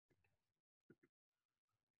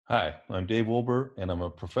Hi, I'm Dave Wolber, and I'm a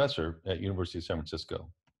professor at University of San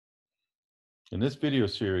Francisco. In this video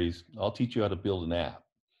series, I'll teach you how to build an app.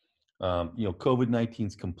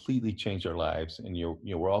 COVID-19's completely changed our lives, and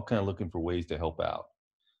we're all kind of looking for ways to help out.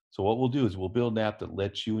 So what we'll do is we'll build an app that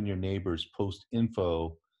lets you and your neighbors post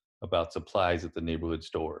info about supplies at the neighborhood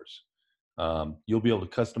stores. You'll be able to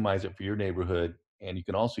customize it for your neighborhood, and you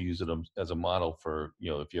can also use it as a model for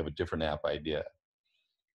if you have a different app idea.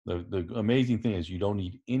 The amazing thing is you don't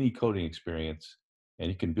need any coding experience, and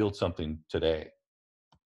you can build something today.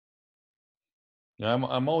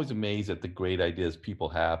 I'm always amazed at the great ideas people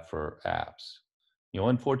have for apps.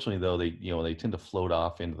 Unfortunately though, they tend to float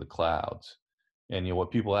off into the clouds. And what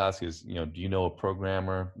people ask is, do you know a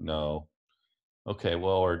programmer? No. Okay,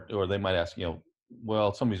 well, or they might ask,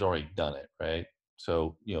 well, somebody's already done it, right?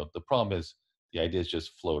 So, the problem is the ideas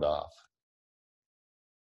just float off.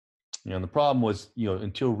 And the problem was,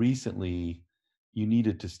 until recently, you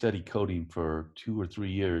needed to study coding for 2 or 3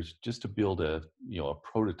 years just to build a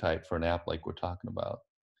prototype for an app like we're talking about.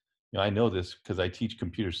 I know this because I teach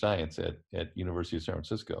computer science at University of San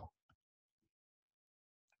Francisco.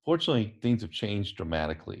 Fortunately, things have changed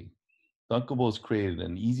dramatically. Thunkable has created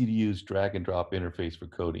an easy-to-use drag and drop interface for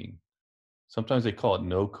coding. Sometimes they call it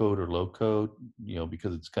no code or low code,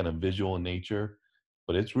 because it's kind of visual in nature,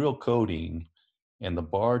 but it's real coding, and the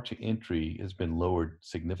bar to entry has been lowered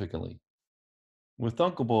significantly. With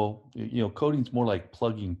Thunkable, coding's more like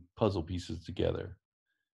plugging puzzle pieces together.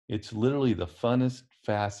 It's literally the funnest,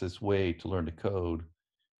 fastest way to learn to code.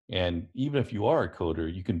 And even if you are a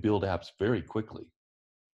coder, you can build apps very quickly.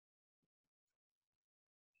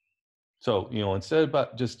 So, instead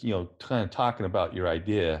about just, kind of talking about your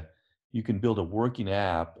idea, you can build a working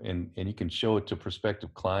app and you can show it to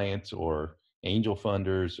prospective clients or angel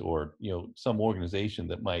funders or, some organization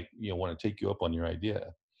that might, want to take you up on your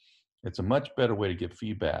idea. It's a much better way to get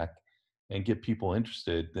feedback and get people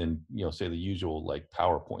interested than, say the usual like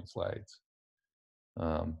PowerPoint slides.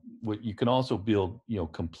 What you can also build,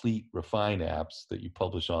 complete refined apps that you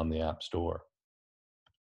publish on the App Store.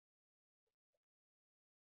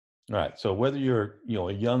 All right. So whether you're,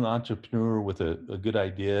 a young entrepreneur with a good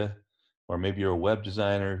idea, or maybe you're a web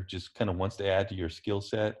designer who just kind of wants to add to your skill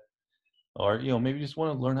set, or maybe you just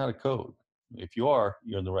want to learn how to code. If you are,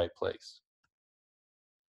 you're in the right place.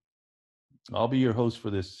 I'll be your host for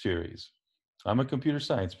this series. I'm a computer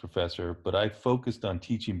science professor, but I've focused on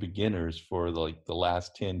teaching beginners for like the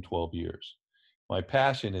last 10, 12 years. My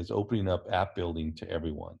passion is opening up app building to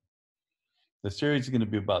everyone. The series is going to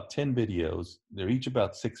be about 10 videos. They're each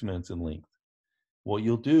about 6 minutes in length. What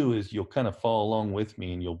you'll do is you'll kind of follow along with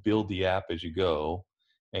me and you'll build the app as you go,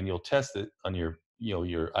 and you'll test it on your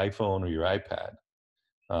iPhone or your iPad,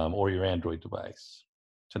 or your Android device.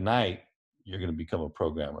 Tonight, you're going to become a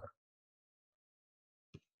programmer.